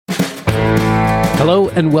Hello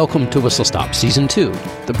and welcome to Whistle Stop Season 2,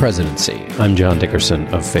 The Presidency. I'm John Dickerson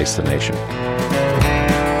of Face the Nation.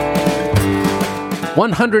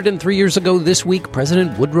 103 years ago this week,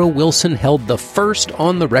 President Woodrow Wilson held the first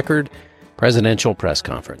on-the-record presidential press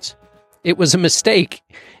conference. It was a mistake.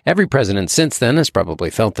 Every president since then has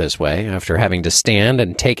probably felt this way, after having to stand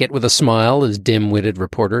and take it with a smile as dim-witted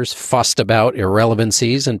reporters fussed about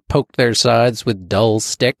irrelevancies and poked their sides with dull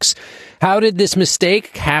sticks. How did this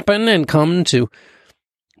mistake happen and come to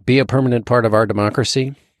be a permanent part of our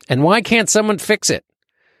democracy? And why can't someone fix it?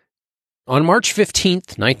 On March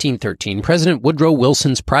 15th, 1913, President Woodrow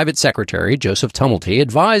Wilson's private secretary, Joseph Tumulty,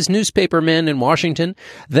 advised newspapermen in Washington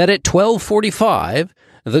that at 12:45,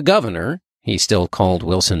 the governor, he still called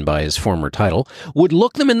Wilson by his former title, would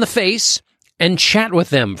look them in the face and chat with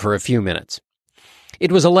them for a few minutes.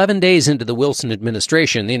 It was 11 days into the Wilson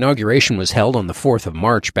administration. The inauguration was held on the 4th of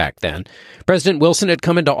March back then. President Wilson had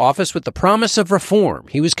come into office with the promise of reform.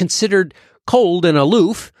 He was considered cold and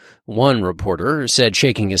aloof. One reporter said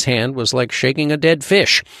shaking his hand was like shaking a dead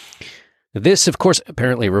fish. This, of course,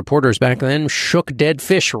 apparently reporters back then shook dead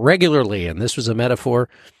fish regularly, and this was a metaphor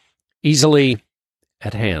easily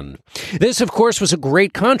at hand. This, of course, was a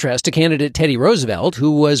great contrast to candidate Teddy Roosevelt, who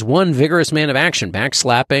was one vigorous man of action,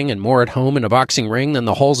 backslapping and more at home in a boxing ring than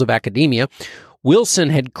the halls of academia. Wilson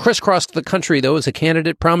had crisscrossed the country, though, as a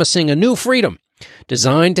candidate promising a new freedom,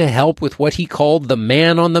 designed to help with what he called the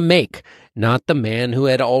man on the make, not the man who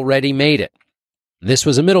had already made it. This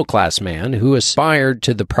was a middle-class man who aspired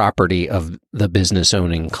to the property of the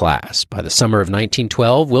business-owning class. By the summer of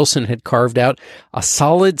 1912, Wilson had carved out a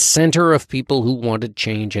solid center of people who wanted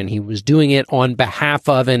change, and he was doing it on behalf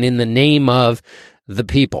of and in the name of the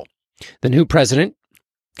people. The new president,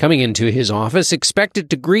 coming into his office,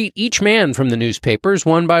 expected to greet each man from the newspapers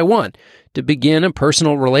one by one, to begin a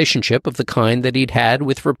personal relationship of the kind that he'd had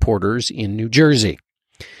with reporters in New Jersey.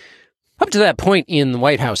 Up to that point in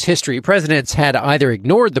White House history, presidents had either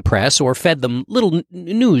ignored the press or fed them little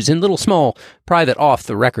news in little small private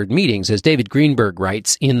off-the-record meetings. As David Greenberg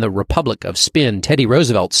writes in The Republic of Spin, Teddy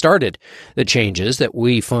Roosevelt started the changes that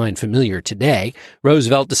we find familiar today.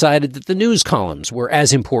 Roosevelt decided that the news columns were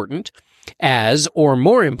as important as, or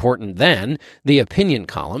more important than, the opinion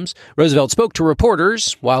columns. Roosevelt spoke to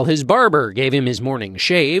reporters while his barber gave him his morning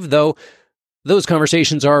shave, though those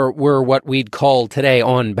conversations were what we'd call today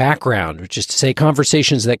on background, which is to say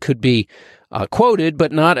conversations that could be quoted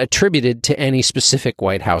but not attributed to any specific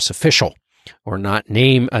White House official, or not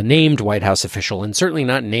a named White House official, and certainly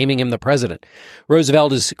not naming him the president.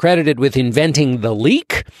 Roosevelt is credited with inventing the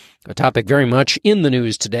leak, a topic very much in the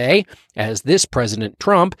news today, as this President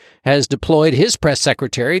Trump has deployed his press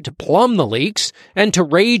secretary to plumb the leaks and to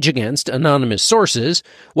rage against anonymous sources,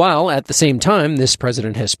 while at the same time this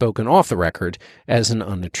president has spoken off the record as an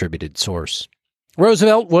unattributed source.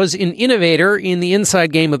 Roosevelt was an innovator in the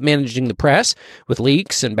inside game of managing the press with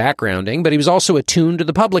leaks and backgrounding, but he was also attuned to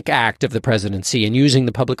the public act of the presidency and using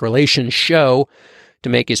the public relations show to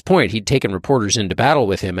make his point. He'd taken reporters into battle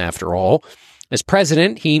with him, after all. As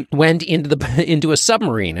president, he went into a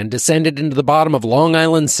submarine and descended into the bottom of Long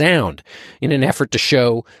Island Sound in an effort to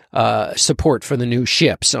show support for the new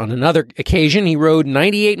ships. On another occasion, he rode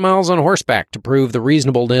 98 miles on horseback to prove the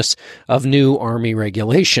reasonableness of new Army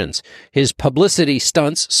regulations. His publicity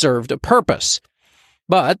stunts served a purpose.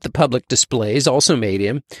 But the public displays also made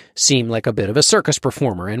him seem like a bit of a circus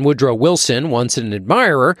performer, and Woodrow Wilson, once an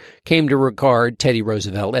admirer, came to regard Teddy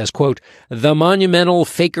Roosevelt as, quote, the monumental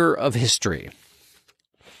faker of history.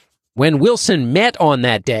 When Wilson met on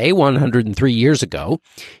that day, 103 years ago,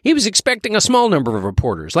 he was expecting a small number of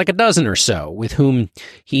reporters, like a dozen or so, with whom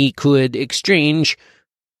he could exchange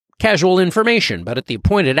casual information. But at the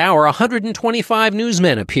appointed hour, 125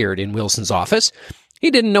 newsmen appeared in Wilson's office. He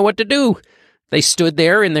didn't know what to do. They stood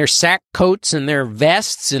there in their sack coats and their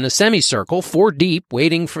vests in a semicircle, 4 deep,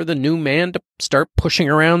 waiting for the new man to start pushing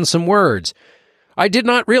around some words. I did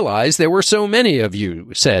not realize there were so many of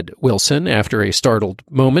you, said Wilson after a startled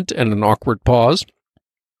moment and an awkward pause.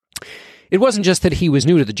 It wasn't just that he was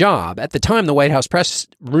new to the job. At the time, the White House press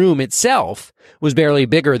room itself was barely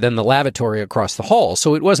bigger than the lavatory across the hall,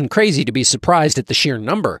 so it wasn't crazy to be surprised at the sheer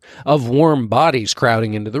number of warm bodies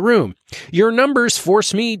crowding into the room. Your numbers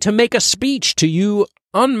force me to make a speech to you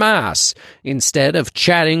en masse, instead of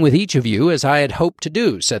chatting with each of you as I had hoped to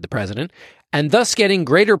do, said the president, and thus getting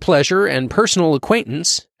greater pleasure and personal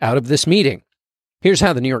acquaintance out of this meeting. Here's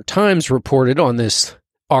how the New York Times reported on this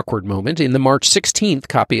awkward moment in the March 16th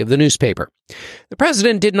copy of the newspaper. The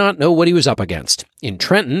president did not know what he was up against. In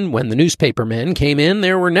Trenton, when the newspaper men came in,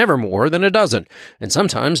 there were never more than a dozen, and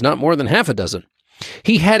sometimes not more than half a dozen.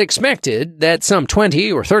 He had expected that some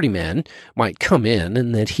 20 or 30 men might come in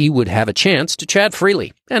and that he would have a chance to chat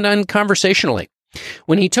freely and unconversationally.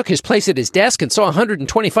 When he took his place at his desk and saw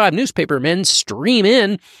 125 newspaper men stream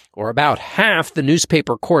in, or about half the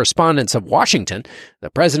newspaper correspondents of Washington, the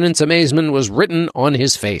president's amazement was written on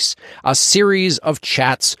his face. A series of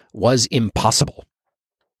chats was impossible.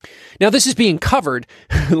 Now, this is being covered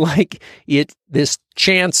like this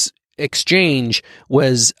chance exchange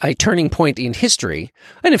was a turning point in history.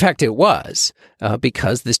 And in fact, it was,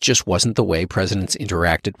 because this just wasn't the way presidents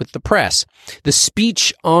interacted with the press. The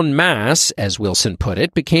speech en masse, as Wilson put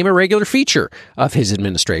it, became a regular feature of his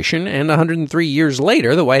administration. And 103 years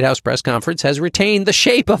later, the White House press conference has retained the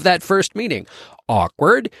shape of that first meeting.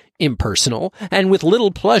 Awkward, impersonal, and with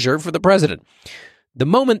little pleasure for the president. The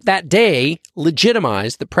moment that day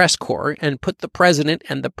legitimized the press corps and put the president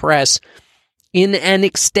and the press in an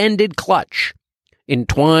extended clutch,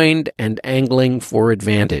 entwined and angling for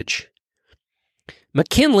advantage.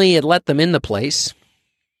 McKinley had let them in the place.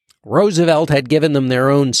 Roosevelt had given them their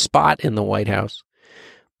own spot in the White House.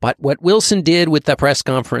 But what Wilson did with the press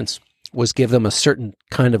conference was give them a certain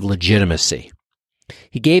kind of legitimacy.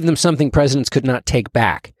 He gave them something presidents could not take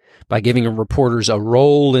back by giving reporters a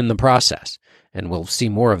role in the process. And we'll see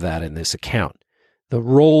more of that in this account. The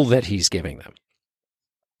role that he's giving them.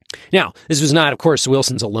 Now, this was not, of course,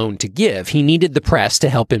 Wilson's alone to give. He needed the press to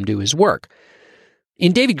help him do his work.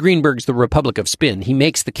 In David Greenberg's The Republic of Spin, he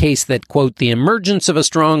makes the case that, quote, the emergence of a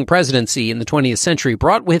strong presidency in the 20th century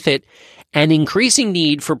brought with it an increasing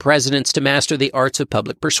need for presidents to master the arts of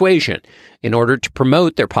public persuasion in order to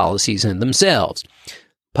promote their policies and themselves.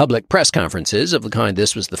 Public press conferences, of the kind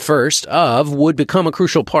this was the first of, would become a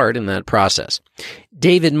crucial part in that process.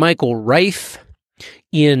 David Michael Reif,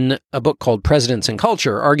 in a book called Presidents and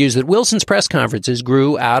Culture, argues that Wilson's press conferences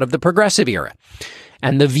grew out of the Progressive era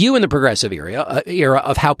and the view in the Progressive era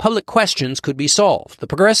of how public questions could be solved. The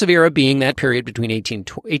Progressive era being that period between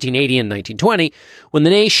 1880 and 1920, when the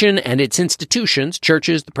nation and its institutions,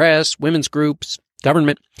 churches, the press, women's groups,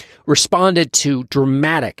 government, responded to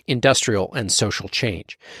dramatic industrial and social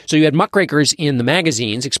change. So you had muckrakers in the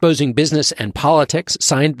magazines exposing business and politics,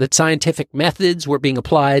 that scientific methods were being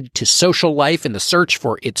applied to social life in the search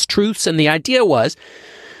for its truths, and the idea was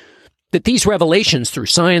that these revelations through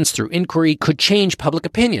science, through inquiry, could change public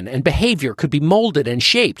opinion, and behavior could be molded and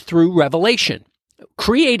shaped through revelation,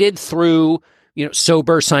 created through,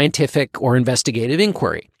 sober scientific or investigative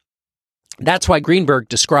inquiry. That's why Greenberg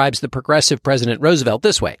describes the progressive President Roosevelt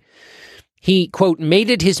this way. He, quote, made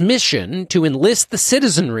it his mission to enlist the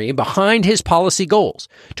citizenry behind his policy goals,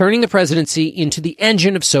 turning the presidency into the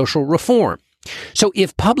engine of social reform. So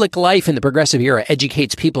if public life in the progressive era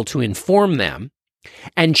educates people to inform them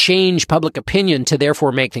and change public opinion to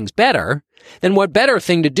therefore make things better, then what better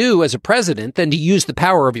thing to do as a president than to use the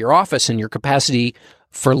power of your office and your capacity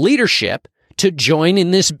for leadership to join in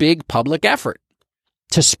this big public effort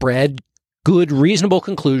to spread good, reasonable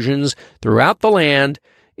conclusions throughout the land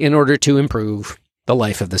in order to improve the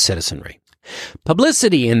life of the citizenry.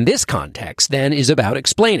 Publicity in this context, then, is about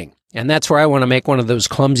explaining. And that's where I want to make one of those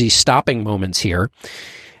clumsy stopping moments here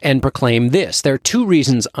and proclaim this. There are two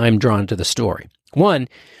reasons I'm drawn to the story. One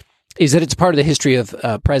is that it's part of the history of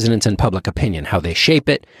presidents and public opinion, how they shape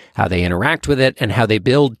it, how they interact with it, and how they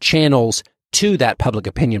build channels to that public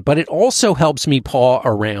opinion. But it also helps me paw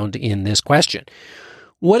around in this question.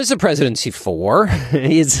 What is the presidency for?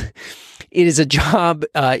 Is it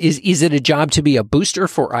a job to be a booster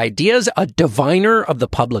for ideas, a diviner of the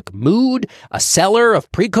public mood, a seller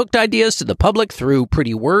of pre-cooked ideas to the public through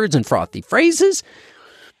pretty words and frothy phrases?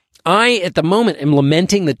 I, at the moment, am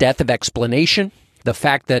lamenting the death of explanation, the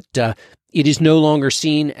fact that it is no longer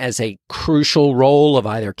seen as a crucial role of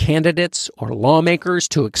either candidates or lawmakers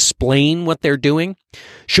to explain what they're doing.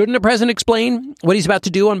 Shouldn't a president explain what he's about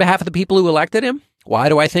to do on behalf of the people who elected him? Why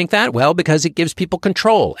do I think that? Well, because it gives people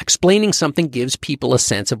control. Explaining something gives people a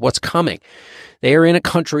sense of what's coming. They are in a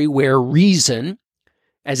country where reason,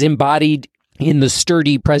 as embodied in the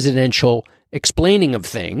sturdy presidential explaining of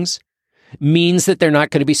things, means that they're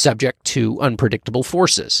not going to be subject to unpredictable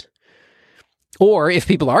forces. Or if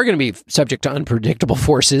people are going to be subject to unpredictable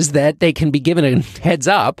forces, that they can be given a heads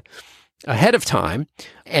up ahead of time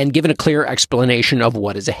and given a clear explanation of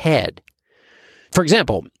what is ahead. For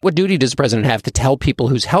example, what duty does the president have to tell people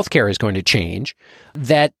whose health care is going to change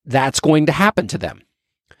that that's going to happen to them?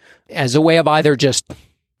 As a way of either just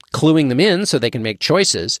cluing them in so they can make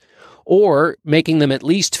choices, or making them at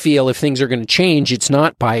least feel if things are going to change, it's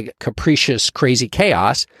not by capricious, crazy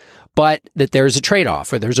chaos, but that there's a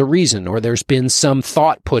trade-off, or there's a reason, or there's been some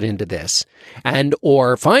thought put into this. And,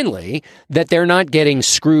 or finally, that they're not getting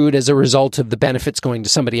screwed as a result of the benefits going to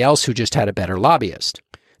somebody else who just had a better lobbyist.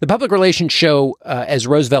 The public relations show, as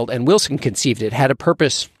Roosevelt and Wilson conceived it, had a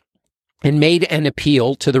purpose and made an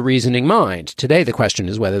appeal to the reasoning mind. Today, the question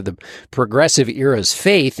is whether the progressive era's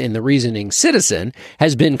faith in the reasoning citizen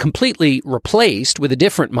has been completely replaced with a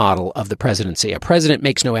different model of the presidency. A president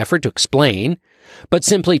makes no effort to explain, but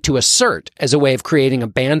simply to assert as a way of creating a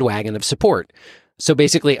bandwagon of support. So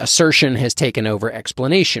basically, assertion has taken over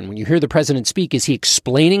explanation. When you hear the president speak, is he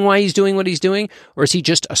explaining why he's doing what he's doing, or is he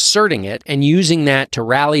just asserting it and using that to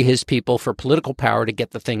rally his people for political power to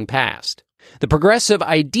get the thing passed? The progressive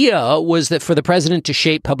idea was that for the president to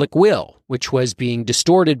shape public will, which was being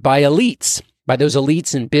distorted by elites, by those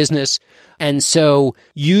elites in business, and so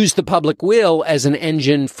use the public will as an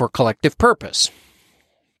engine for collective purpose.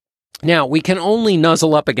 Now, we can only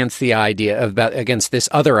nuzzle up against the idea against this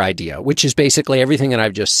other idea, which is basically everything that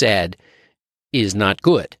I've just said is not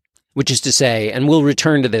good, which is to say, and we'll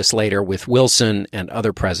return to this later with Wilson and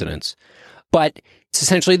other presidents, but it's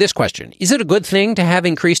essentially this question. Is it a good thing to have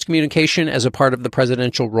increased communication as a part of the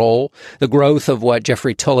presidential role? The growth of what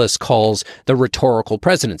Jeffrey Tullis calls the rhetorical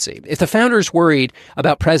presidency. If the founders worried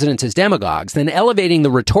about presidents as demagogues, then elevating the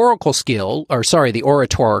oratorical skill of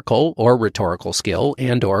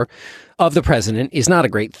the president is not a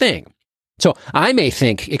great thing. So I may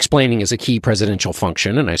think explaining is a key presidential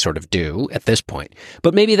function, and I sort of do at this point,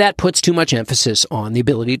 but maybe that puts too much emphasis on the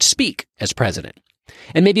ability to speak as president.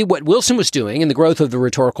 And maybe what Wilson was doing in the growth of the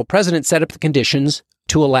rhetorical president set up the conditions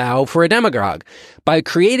to allow for a demagogue by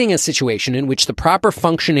creating a situation in which the proper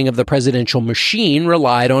functioning of the presidential machine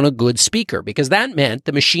relied on a good speaker, because that meant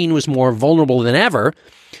the machine was more vulnerable than ever,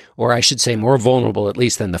 or I should say more vulnerable at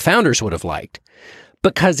least than the founders would have liked,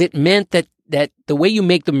 because it meant that the way you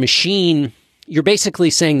make the machine, you're basically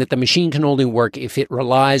saying that the machine can only work if it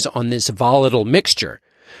relies on this volatile mixture,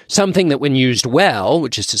 something that when used well,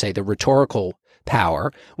 which is to say the rhetorical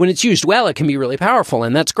power, when it's used well, it can be really powerful,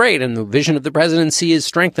 and that's great, and the vision of the presidency is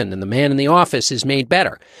strengthened, and the man in the office is made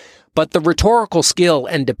better. But the rhetorical skill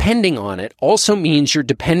and depending on it also means you're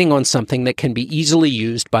depending on something that can be easily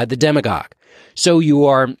used by the demagogue. So you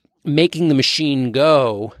are making the machine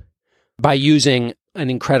go by using an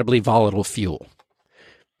incredibly volatile fuel.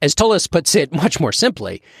 As Tullis puts it much more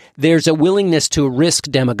simply, there's a willingness to risk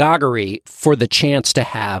demagoguery for the chance to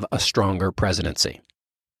have a stronger presidency.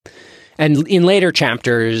 And in later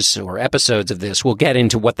chapters or episodes of this, we'll get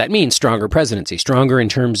into what that means, stronger presidency, stronger in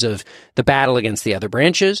terms of the battle against the other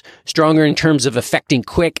branches, stronger in terms of affecting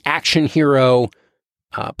quick action hero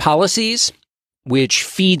policies, which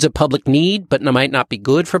feeds a public need but might not be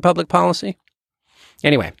good for public policy.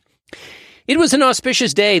 Anyway, it was an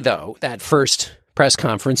auspicious day, though, that first press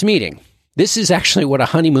conference meeting. This is actually what a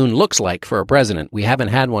honeymoon looks like for a president. We haven't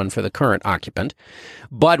had one for the current occupant,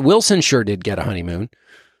 but Wilson sure did get a honeymoon.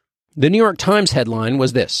 The New York Times headline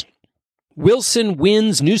was this: Wilson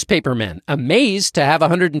wins newspapermen. Amazed to have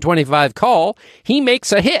 125 call, he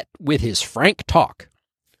makes a hit with his frank talk.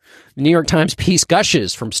 The New York Times piece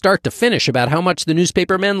gushes from start to finish about how much the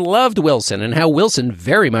newspapermen loved Wilson and how Wilson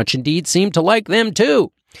very much indeed seemed to like them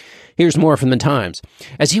too. Here's more from the Times.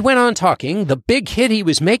 As he went on talking, the big hit he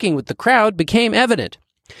was making with the crowd became evident.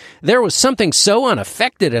 There was something so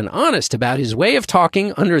unaffected and honest about his way of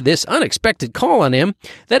talking under this unexpected call on him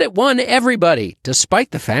that it won everybody,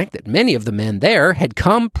 despite the fact that many of the men there had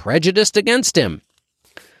come prejudiced against him.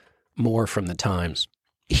 More from the Times.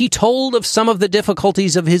 He told of some of the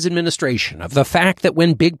difficulties of his administration, of the fact that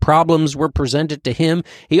when big problems were presented to him,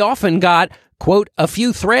 he often got, quote, a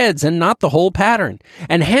few threads and not the whole pattern,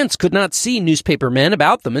 and hence could not see newspapermen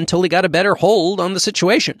about them until he got a better hold on the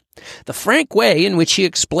situation. The frank way in which he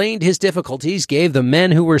explained his difficulties gave the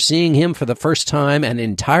men who were seeing him for the first time an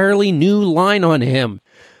entirely new line on him.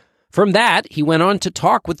 From that, he went on to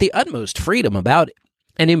talk with the utmost freedom about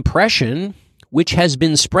an impression which has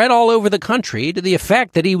been spread all over the country to the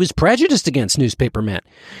effect that he was prejudiced against newspapermen.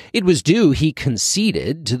 It was due, he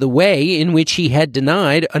conceded, to the way in which he had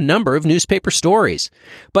denied a number of newspaper stories.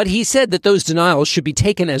 But he said that those denials should be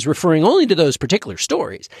taken as referring only to those particular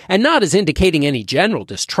stories, and not as indicating any general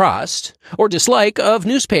distrust or dislike of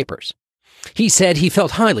newspapers. He said he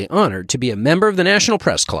felt highly honored to be a member of the National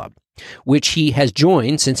Press Club, which he has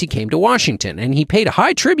joined since he came to Washington, and he paid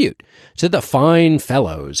high tribute to the fine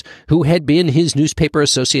fellows who had been his newspaper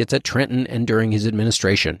associates at Trenton and during his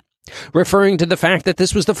administration. Referring to the fact that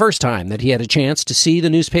this was the first time that he had a chance to see the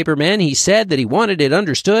newspapermen, he said that he wanted it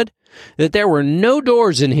understood that there were no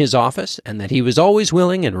doors in his office and that he was always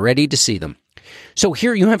willing and ready to see them. So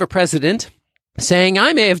here you have a president saying,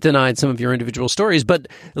 I may have denied some of your individual stories, but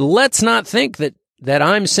let's not think that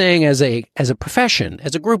I'm saying as a profession,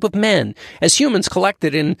 as a group of men, as humans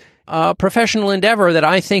collected in professional endeavor, that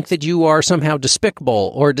I think that you are somehow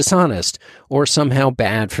despicable or dishonest or somehow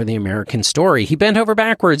bad for the American story. He bent over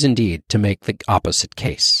backwards, indeed, to make the opposite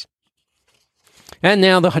case. And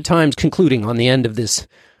now the Times concluding on the end of this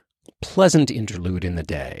pleasant interlude in the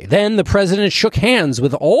day. Then the president shook hands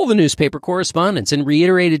with all the newspaper correspondents and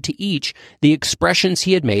reiterated to each the expressions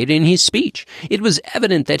he had made in his speech. It was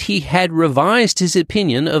evident that he had revised his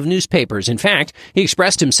opinion of newspapers. In fact, he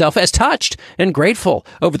expressed himself as touched and grateful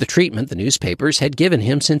over the treatment the newspapers had given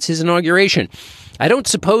him since his inauguration. I don't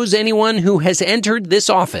suppose anyone who has entered this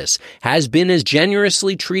office has been as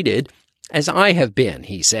generously treated as I have been,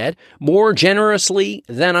 he said, more generously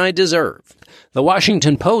than I deserve. The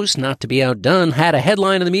Washington Post, not to be outdone, had a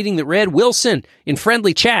headline of the meeting that read, Wilson, in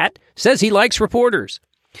friendly chat, says he likes reporters.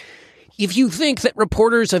 If you think that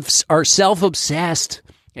reporters are self-obsessed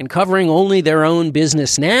and covering only their own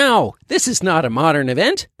business now, this is not a modern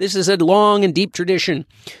event. This is a long and deep tradition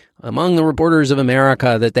among the reporters of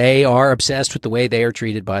America that they are obsessed with the way they are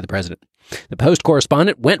treated by the president. The Post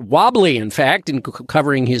correspondent went wobbly, in fact, in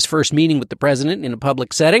covering his first meeting with the president in a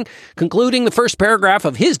public setting, concluding the first paragraph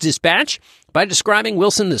of his dispatch by describing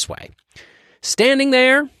Wilson this way. Standing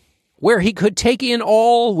there, where he could take in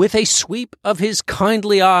all with a sweep of his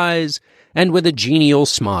kindly eyes and with a genial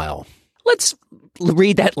smile. Let's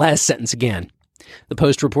read that last sentence again. The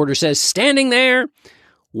Post reporter says, standing there,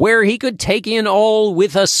 where he could take in all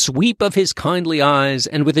with a sweep of his kindly eyes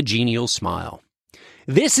and with a genial smile.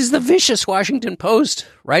 This is the vicious Washington Post,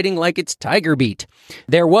 writing like it's Tiger Beat.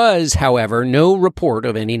 There was, however, no report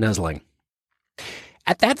of any nuzzling.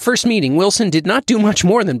 At that first meeting, Wilson did not do much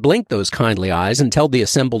more than blink those kindly eyes and tell the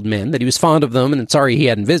assembled men that he was fond of them and sorry he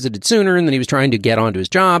hadn't visited sooner and that he was trying to get on to his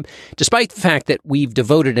job. Despite the fact that we've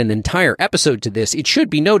devoted an entire episode to this, it should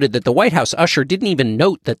be noted that the White House usher didn't even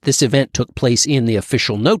note that this event took place in the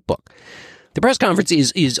official notebook. The press conference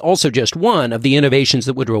is also just one of the innovations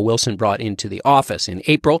that Woodrow Wilson brought into the office. In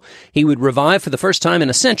April, he would revive for the first time in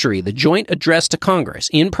a century the joint address to Congress,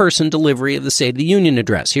 in-person delivery of the State of the Union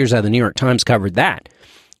address. Here's how the New York Times covered that,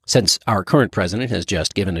 since our current president has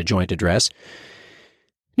just given a joint address.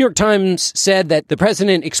 New York Times said that the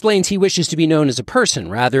president explains he wishes to be known as a person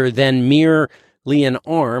rather than merely an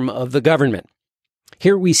arm of the government.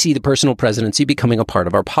 Here we see the personal presidency becoming a part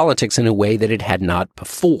of our politics in a way that it had not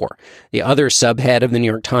before. The other subhead of the New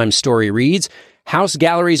York Times story reads, House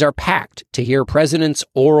galleries are packed to hear president's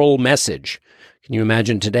oral message. Can you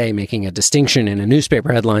imagine today making a distinction in a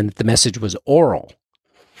newspaper headline that the message was oral?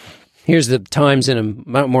 Here's the Times in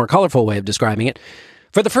a more colorful way of describing it.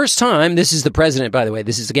 For the first time, this is the president, by the way,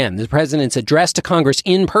 this is again the president's address to Congress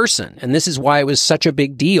in person. And this is why it was such a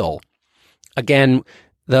big deal. Again,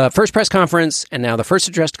 the first press conference and now the first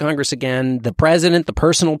address to Congress again, the president, the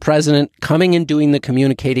personal president, coming and doing the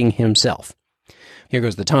communicating himself. Here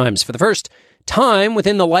goes the Times. For the first time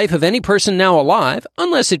within the life of any person now alive,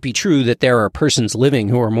 unless it be true that there are persons living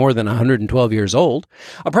who are more than 112 years old,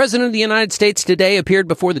 a president of the United States today appeared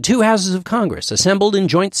before the two houses of Congress, assembled in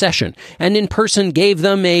joint session, and in person gave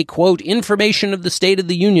them a, quote, information of the State of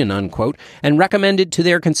the Union, unquote, and recommended to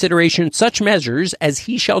their consideration such measures as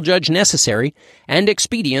he shall judge necessary and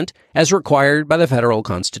expedient as required by the federal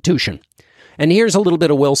Constitution. And here's a little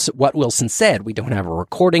bit of what Wilson said. We don't have a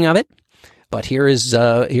recording of it, but here's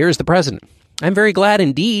the president. I'm very glad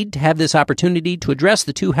indeed to have this opportunity to address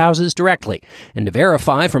the two houses directly and to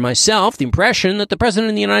verify for myself the impression that the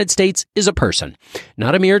President of the United States is a person,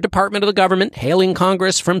 not a mere department of the government hailing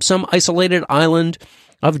Congress from some isolated island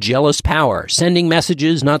of jealous power, sending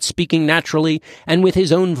messages, not speaking naturally and with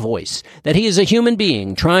his own voice, that he is a human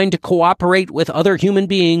being trying to cooperate with other human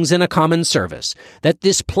beings in a common service, that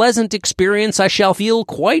this pleasant experience I shall feel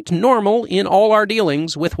quite normal in all our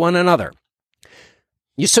dealings with one another.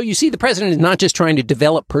 So you see, the president is not just trying to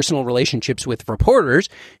develop personal relationships with reporters.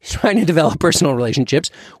 He's trying to develop personal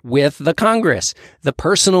relationships with the Congress. The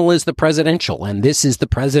personal is the presidential, and this is the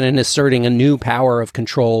president asserting a new power of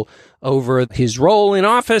control over his role in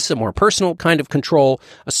office, a more personal kind of control,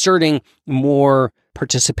 asserting more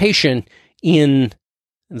participation in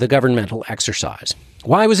the governmental exercise.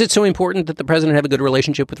 Why was it so important that the president have a good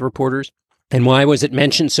relationship with reporters? And why was it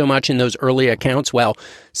mentioned so much in those early accounts? Well,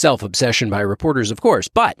 self-obsession by reporters, of course,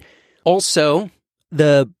 but also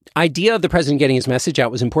the idea of the president getting his message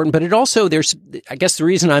out was important, but it also, I guess the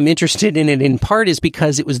reason I'm interested in it in part is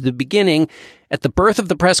because it was the beginning. At the birth of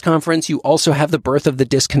the press conference, you also have the birth of the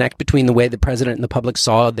disconnect between the way the president and the public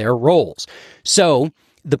saw their roles. So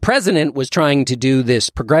the president was trying to do this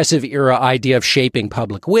progressive era idea of shaping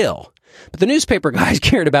public will. But the newspaper guys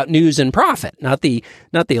cared about news and profit, not the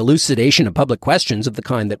elucidation of public questions of the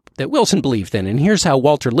kind that Wilson believed in. And here's how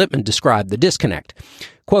Walter Lippmann described the disconnect.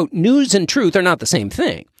 Quote, news and truth are not the same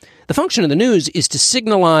thing. The function of the news is to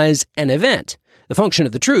signalize an event. The function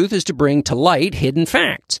of the truth is to bring to light hidden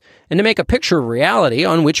facts and to make a picture of reality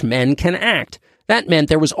on which men can act. That meant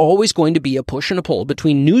there was always going to be a push and a pull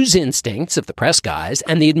between news instincts of the press guys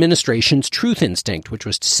and the administration's truth instinct, which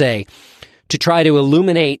was to say, to try to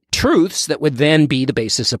illuminate truths that would then be the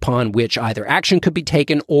basis upon which either action could be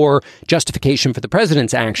taken or justification for the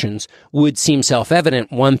president's actions would seem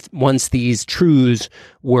self-evident once these truths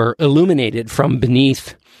were illuminated from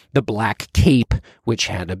beneath the black cape which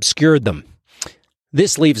had obscured them.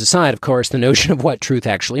 This leaves aside, of course, the notion of what truth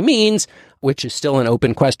actually means, which is still an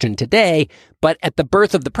open question today. But at the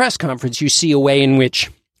birth of the press conference, you see a way in which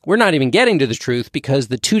we're not even getting to the truth because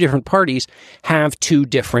the two different parties have two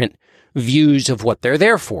different views of what they're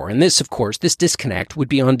there for. And this, of course, this disconnect would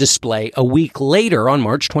be on display a week later on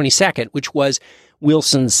March 22nd, which was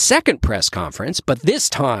Wilson's second press conference. But this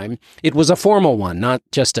time it was a formal one, not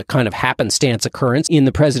just a kind of happenstance occurrence in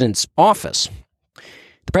the president's office.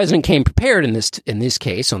 The president came prepared in this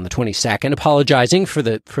case on the 22nd, apologizing for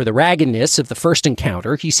the raggedness of the first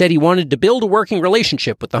encounter. He said he wanted to build a working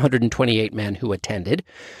relationship with the 128 men who attended.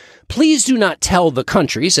 Please do not tell the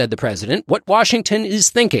country, said the president, what Washington is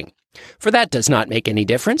thinking, for that does not make any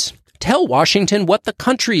difference. Tell Washington what the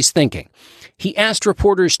country's thinking. He asked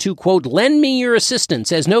reporters to, quote, lend me your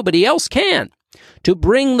assistance as nobody else can, to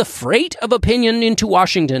bring the freight of opinion into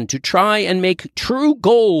Washington to try and make true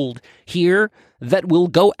gold here that will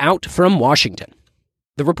go out from Washington.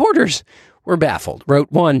 The reporters were baffled.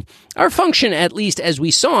 Wrote one, our function, at least as we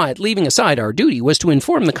saw it, leaving aside our duty, was to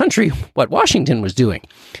inform the country what Washington was doing.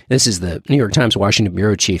 This is the New York Times Washington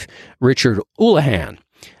bureau chief, Richard Houlihan.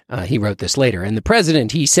 He wrote this later. And the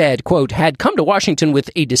president, he said, quote, had come to Washington with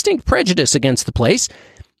a distinct prejudice against the place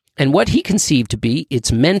and what he conceived to be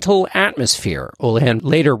its mental atmosphere. Houlihan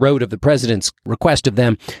later wrote of the president's request of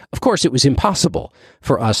them, of course, it was impossible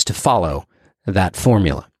for us to follow that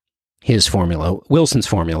formula, his formula, Wilson's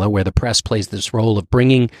formula, where the press plays this role of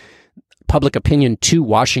bringing public opinion to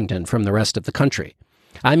Washington from the rest of the country.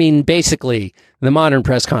 I mean, basically, the modern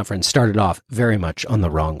press conference started off very much on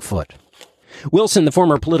the wrong foot. Wilson, the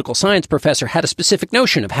former political science professor, had a specific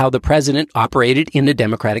notion of how the president operated in a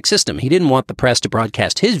democratic system. He didn't want the press to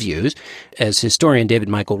broadcast his views. As historian David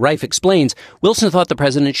Michael Reif explains, Wilson thought the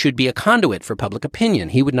president should be a conduit for public opinion.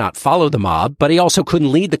 He would not follow the mob, but he also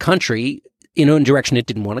couldn't lead the country in a direction it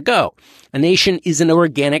didn't want to go. A nation is an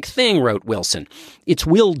organic thing, wrote Wilson. Its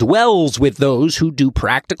will dwells with those who do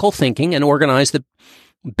practical thinking and organize the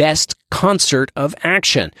best concert of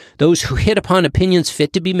action, those who hit upon opinions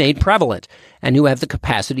fit to be made prevalent and who have the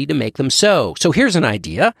capacity to make them so. So here's an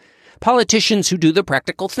idea. Politicians who do the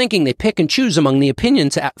practical thinking, they pick and choose among the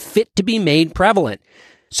opinions fit to be made prevalent.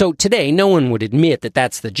 So today, no one would admit that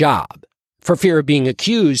that's the job for fear of being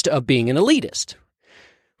accused of being an elitist,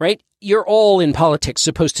 right? You're all in politics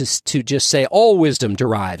supposed to just say all wisdom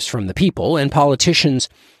derives from the people, and politicians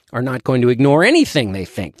are not going to ignore anything they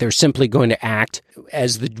think. They're simply going to act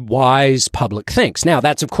as the wise public thinks. Now,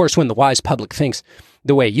 that's, of course, when the wise public thinks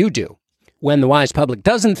the way you do. When the wise public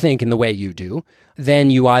doesn't think in the way you do, then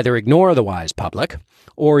you either ignore the wise public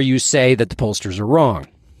or you say that the pollsters are wrong.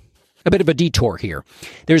 A bit of a detour here.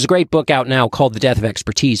 There's a great book out now called The Death of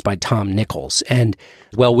Expertise by Tom Nichols. And,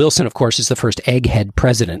 well, Wilson, of course, is the first egghead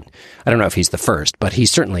president. I don't know if he's the first, but he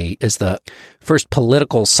certainly is the first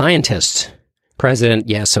political scientist president.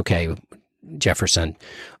 Yes, okay, Jefferson.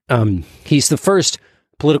 He's the first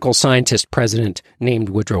political scientist president named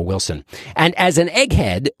Woodrow Wilson. And as an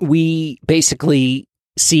egghead, we basically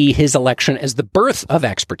see his election as the birth of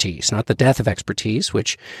expertise, not the death of expertise,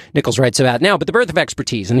 which Nichols writes about now, but the birth of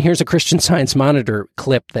expertise. And here's a Christian Science Monitor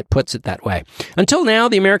clip that puts it that way. Until now,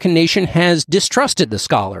 the American nation has distrusted the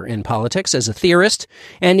scholar in politics as a theorist,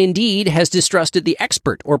 and indeed has distrusted the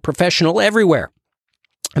expert or professional everywhere.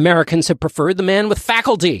 Americans have preferred the man with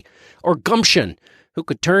faculty or gumption who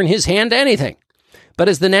could turn his hand to anything. But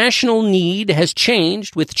as the national need has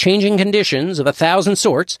changed with changing conditions of 1,000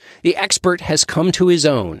 sorts, the expert has come to his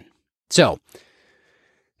own. So,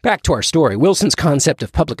 back to our story. Wilson's concept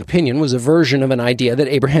of public opinion was a version of an idea that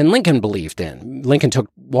Abraham Lincoln believed in. Lincoln took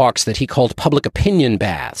walks that he called public opinion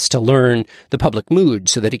baths to learn the public mood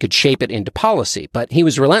so that he could shape it into policy. But he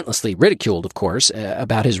was relentlessly ridiculed, of course,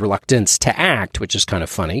 about his reluctance to act, which is kind of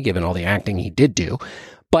funny given all the acting he did do.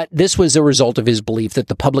 But this was a result of his belief that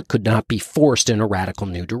the public could not be forced in a radical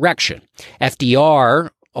new direction. FDR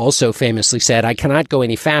also famously said, I cannot go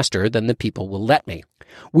any faster than the people will let me.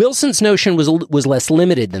 Wilson's notion was less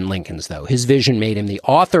limited than Lincoln's, though. His vision made him the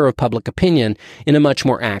author of public opinion in a much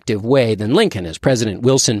more active way than Lincoln. As President,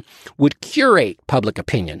 Wilson would curate public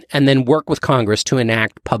opinion and then work with Congress to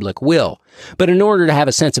enact public will. But in order to have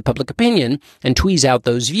a sense of public opinion and tweeze out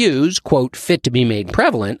those views, quote, fit to be made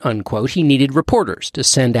prevalent, unquote, he needed reporters to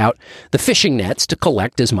send out the fishing nets to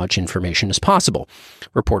collect as much information as possible.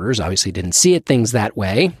 Reporters obviously didn't see things that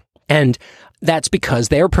way, and that's because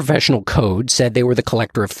their professional code said they were the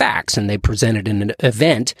collector of facts, and they presented an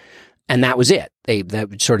event, and that was it. That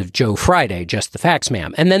was sort of Joe Friday, just the facts,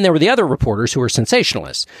 ma'am. And then there were the other reporters who were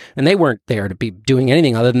sensationalists, and they weren't there to be doing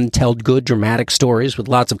anything other than tell good, dramatic stories with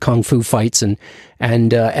lots of kung fu fights and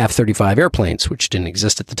F-35 airplanes, which didn't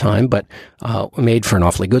exist at the time, but made for an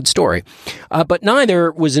awfully good story. But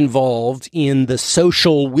neither was involved in the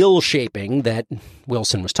social will shaping that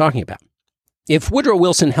Wilson was talking about. If Woodrow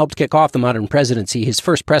Wilson helped kick off the modern presidency, his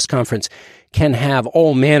first press conference can have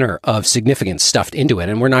all manner of significance stuffed into it.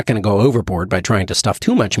 And we're not going to go overboard by trying to stuff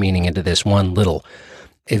too much meaning into this one little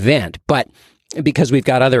event. But because we've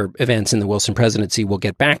got other events in the Wilson presidency we'll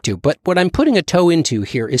get back to. But what I'm putting a toe into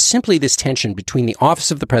here is simply this tension between the office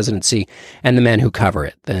of the presidency and the men who cover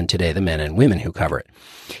it, and today the men and women who cover it.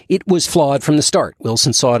 It was flawed from the start.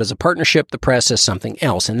 Wilson saw it as a partnership, the press as something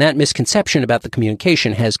else, and that misconception about the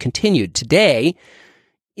communication has continued. Today,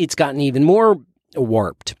 it's gotten even more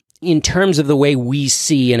warped in terms of the way we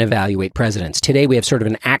see and evaluate presidents. Today, we have sort of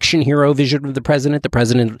an action hero vision of the president. The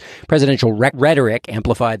presidential rhetoric,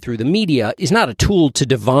 amplified through the media, is not a tool to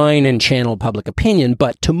divine and channel public opinion,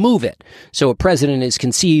 but to move it. So a president is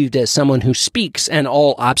conceived as someone who speaks and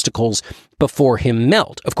all obstacles before him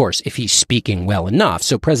melt. Of course, if he's speaking well enough.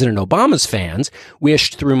 So President Obama's fans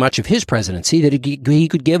wished through much of his presidency that he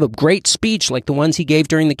could give a great speech like the ones he gave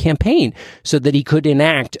during the campaign so that he could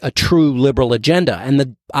enact a true liberal agenda. And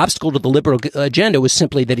the obstacle to the liberal agenda was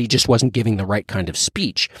simply that he just wasn't giving the right kind of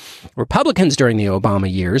speech. Republicans during the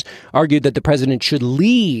Obama years argued that the president should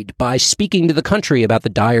lead by speaking to the country about the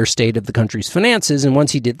dire state of the country's finances. And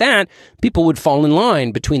once he did that, people would fall in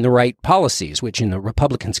line between the right policies, which in the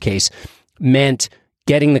Republicans' case meant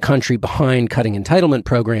getting the country behind cutting entitlement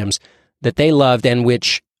programs that they loved and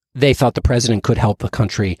which they thought the president could help the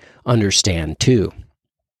country understand too.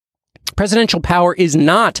 Presidential power is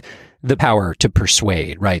not the power to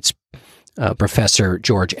persuade, writes Professor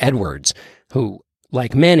George Edwards, who,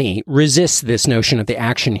 like many, resists this notion of the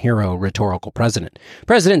action hero rhetorical president.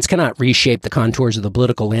 Presidents cannot reshape the contours of the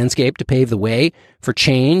political landscape to pave the way for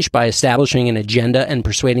change by establishing an agenda and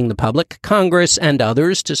persuading the public, Congress, and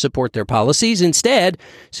others to support their policies. Instead,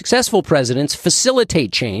 successful presidents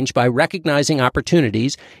facilitate change by recognizing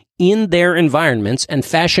opportunities in their environments and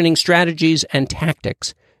fashioning strategies and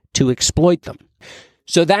tactics to exploit them.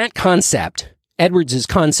 So that concept, Edwards'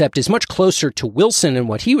 concept, is much closer to Wilson and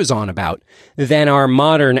what he was on about than our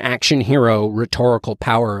modern action hero rhetorical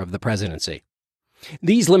power of the presidency.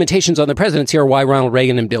 These limitations on the presidency are why Ronald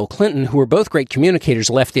Reagan and Bill Clinton, who were both great communicators,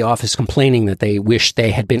 left the office complaining that they wished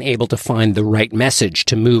they had been able to find the right message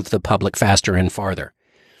to move the public faster and farther.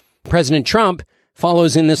 President Trump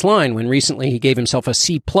follows in this line when recently he gave himself a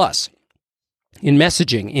C+ in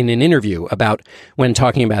messaging in an interview when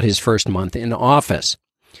talking about his first month in office.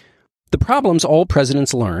 The problems all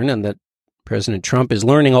presidents learn, and that President Trump is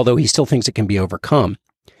learning, although he still thinks it can be overcome,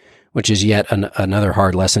 which is yet another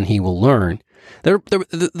hard lesson he will learn.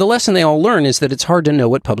 The lesson they all learn is that it's hard to know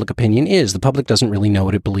what public opinion is. The public doesn't really know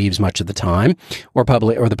what it believes much of the time, or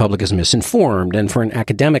the public is misinformed. And for an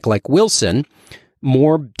academic like Wilson,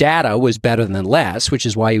 more data was better than less, which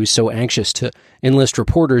is why he was so anxious to enlist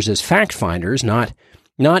reporters as fact finders, not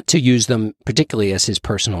to use them particularly as his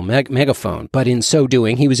personal megaphone. But in so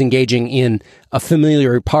doing, he was engaging in a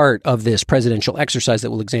familiar part of this presidential exercise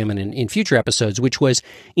that we'll examine in future episodes, which was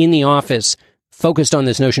in the office focused on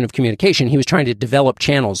this notion of communication. He was trying to develop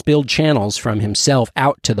channels, build channels from himself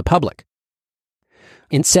out to the public.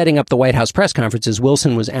 In setting up the White House press conferences,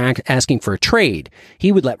 Wilson was asking for a trade.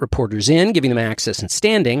 He would let reporters in, giving them access and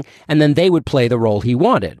standing, and then they would play the role he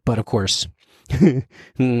wanted. But of course,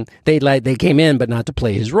 they came in, but not to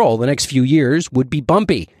play his role. The next few years would be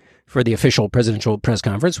bumpy for the official presidential press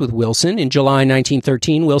conference with Wilson. In July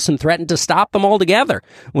 1913, Wilson threatened to stop them altogether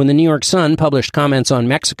when the New York Sun published comments on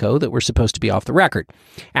Mexico that were supposed to be off the record.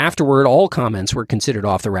 Afterward, all comments were considered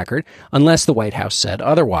off the record unless the White House said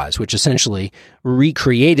otherwise, which essentially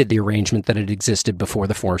recreated the arrangement that had existed before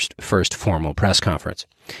the first formal press conference.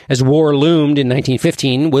 As war loomed in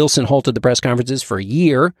 1915, Wilson halted the press conferences for a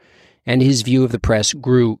year, and his view of the press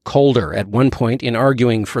grew colder. At one point, in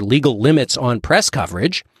arguing for legal limits on press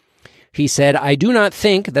coverage, He said, "I do not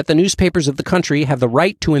think that the newspapers of the country have the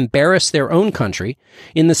right to embarrass their own country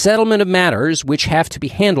in the settlement of matters which have to be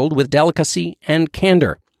handled with delicacy and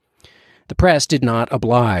candor." The press did not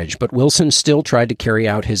oblige, but Wilson still tried to carry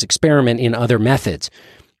out his experiment in other methods.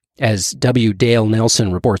 As W. Dale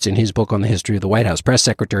Nelson reports in his book on the history of the White House press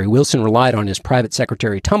secretary, Wilson relied on his private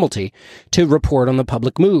secretary Tumulty to report on the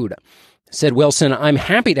public mood. Said Wilson, "I'm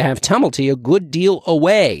happy to have Tumulty a good deal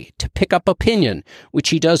away to pick up opinion, which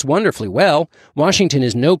he does wonderfully well. Washington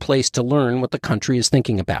is no place to learn what the country is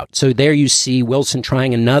thinking about." So there you see Wilson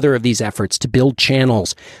trying another of these efforts to build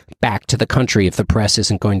channels back to the country if the press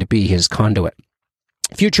isn't going to be his conduit.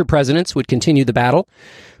 Future presidents would continue the battle,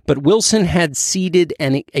 but Wilson had ceded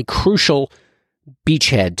a crucial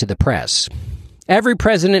beachhead to the press. Every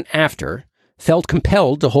president after felt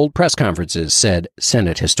compelled to hold press conferences, said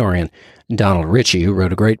Senate historian Donald Ritchie, who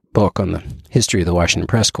wrote a great book on the history of the Washington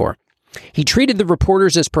Press Corps. He treated the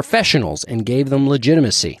reporters as professionals and gave them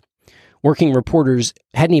legitimacy. Working reporters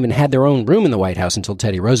hadn't even had their own room in the White House until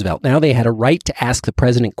Teddy Roosevelt. Now they had a right to ask the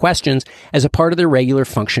president questions as a part of the regular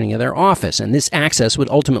functioning of their office, and this access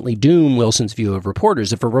would ultimately doom Wilson's view of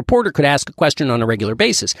reporters. If a reporter could ask a question on a regular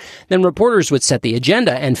basis, then reporters would set the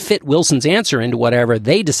agenda and fit Wilson's answer into whatever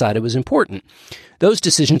they decided was important. Those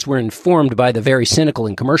decisions were informed by the very cynical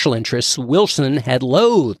and commercial interests Wilson had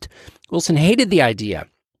loathed. Wilson hated the idea,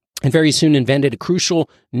 and very soon invented a crucial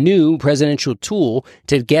new presidential tool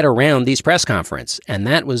to get around these press conferences, and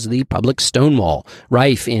that was the public stonewall.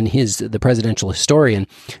 Reif, in The Presidential Historian,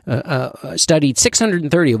 studied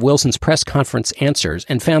 630 of Wilson's press conference answers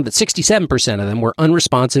and found that 67% of them were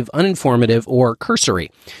unresponsive, uninformative, or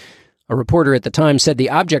cursory. A reporter at the time said the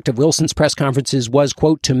object of Wilson's press conferences was,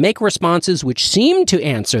 quote, to make responses which seemed to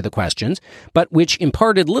answer the questions, but which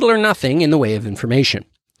imparted little or nothing in the way of information.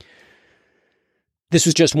 This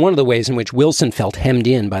was just one of the ways in which Wilson felt hemmed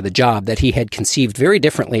in by the job that he had conceived very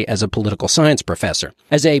differently as a political science professor.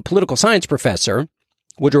 As a political science professor,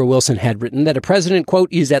 Woodrow Wilson had written that a president,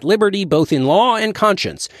 quote, is at liberty both in law and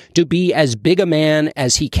conscience to be as big a man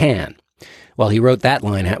as he can. Well, he wrote that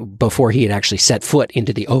line before he had actually set foot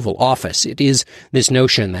into the Oval Office. It is this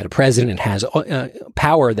notion that a president has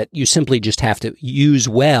power that you simply just have to use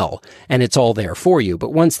well, and it's all there for you.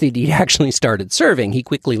 But once he actually started serving, he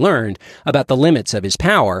quickly learned about the limits of his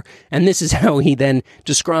power, and this is how he then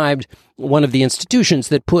described one of the institutions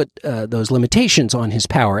that put those limitations on his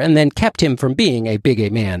power and then kept him from being a big a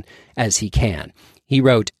man as he can. He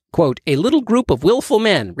wrote, quote, a little group of willful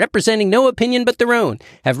men, representing no opinion but their own,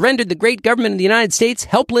 have rendered the great government of the United States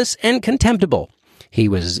helpless and contemptible. He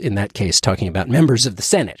was, in that case, talking about members of the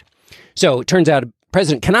Senate. So it turns out a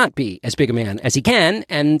president cannot be as big a man as he can,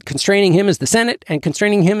 and constraining him is the Senate, and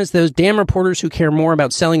constraining him is those damn reporters who care more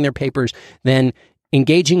about selling their papers than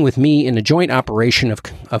engaging with me in a joint operation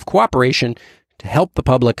of cooperation to help the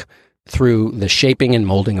public through the shaping and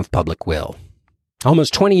molding of public will.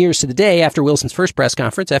 Almost 20 years to the day after Wilson's first press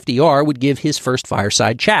conference, FDR would give his first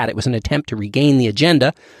fireside chat. It was an attempt to regain the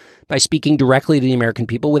agenda by speaking directly to the American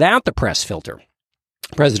people without the press filter.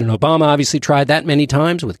 President Obama obviously tried that many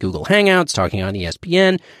times with Google Hangouts, talking on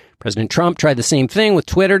ESPN. President Trump tried the same thing with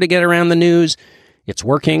Twitter to get around the news. It's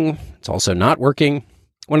working. It's also not working.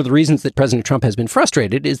 One of the reasons that President Trump has been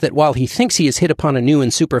frustrated is that while he thinks he has hit upon a new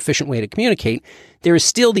and super efficient way to communicate, there is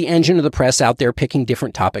still the engine of the press out there picking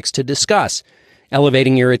different topics to discuss,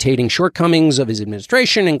 elevating irritating shortcomings of his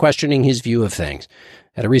administration and questioning his view of things.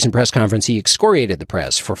 At a recent press conference, he excoriated the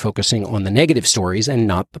press for focusing on the negative stories and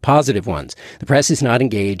not the positive ones. The press is not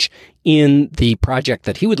engaged in the project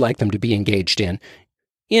that he would like them to be engaged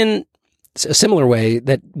in a similar way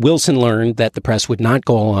that Wilson learned that the press would not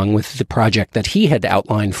go along with the project that he had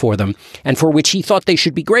outlined for them and for which he thought they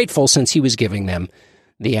should be grateful since he was giving them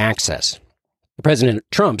the access. President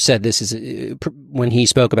Trump said this is, when he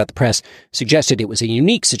spoke about the press, suggested it was a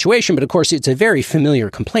unique situation, but of course it's a very familiar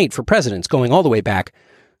complaint for presidents going all the way back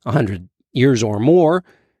 100 years or more,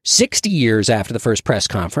 60 years after the first press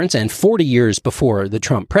conference and 40 years before the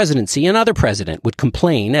Trump presidency. Another president would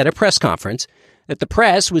complain at a press conference that the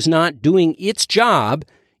press was not doing its job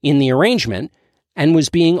in the arrangement and was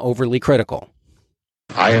being overly critical.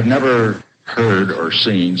 I have never heard or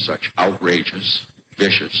seen such outrageous,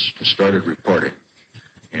 vicious, distorted reporting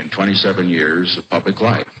in 27 years of public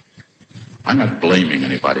life. I'm not blaming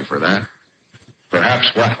anybody for that.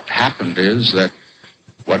 Perhaps what happened is that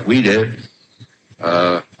what we did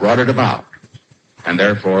brought it about, and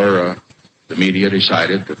therefore the media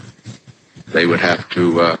decided that they would have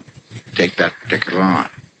to take that particular on.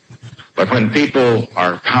 But when people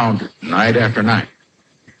are pounded night after night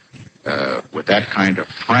with that kind of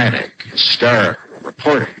frantic, hysterical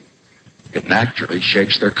reporting, It naturally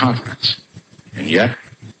shakes their confidence. And yet,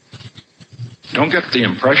 don't get the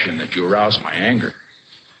impression that you arouse my anger.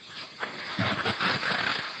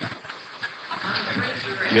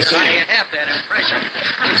 You see, I have that impression.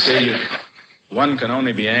 You see, one can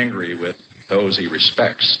only be angry with those he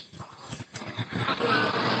respects. Mr.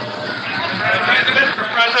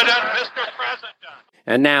 President.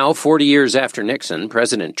 And now, 40 years after Nixon,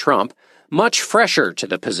 President Trump, much fresher to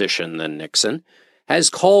the position than Nixon, has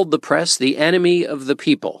called the press the enemy of the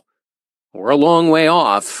people. We're a long way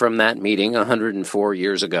off from that meeting 104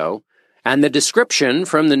 years ago, and the description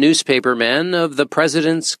from the newspapermen of the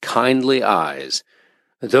president's kindly eyes,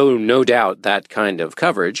 though no doubt that kind of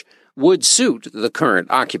coverage would suit the current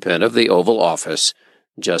occupant of the Oval Office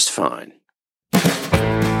just fine.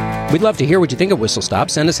 We'd love to hear what you think of Whistle Stop.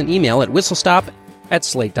 Send us an email at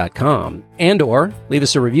whistlestop@slate.com and or leave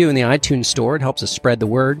us a review in the iTunes store. It helps us spread the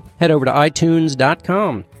word. Head over to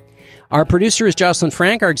itunes.com. Our producer is Jocelyn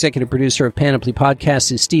Frank. Our executive producer of Panoply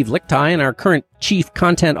Podcasts is Steve Lichtai, and our current chief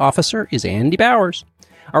content officer is Andy Bowers.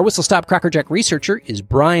 Our Whistle Stop Crackerjack researcher is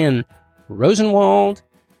Brian Rosenwald,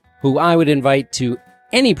 who I would invite to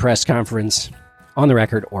any press conference, on the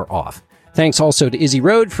record or off. Thanks also to Izzy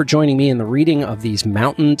Rode for joining me in the reading of these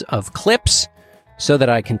mountain of clips so that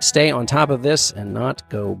I can stay on top of this and not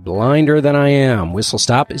go blinder than I am. Whistle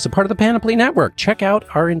Stop is a part of the Panoply Network. Check out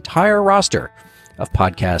our entire roster of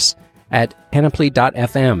podcasts at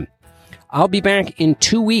panoply.fm. I'll be back in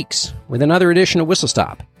 2 weeks with another edition of Whistle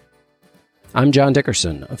Stop. I'm John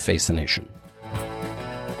Dickerson of Face the Nation.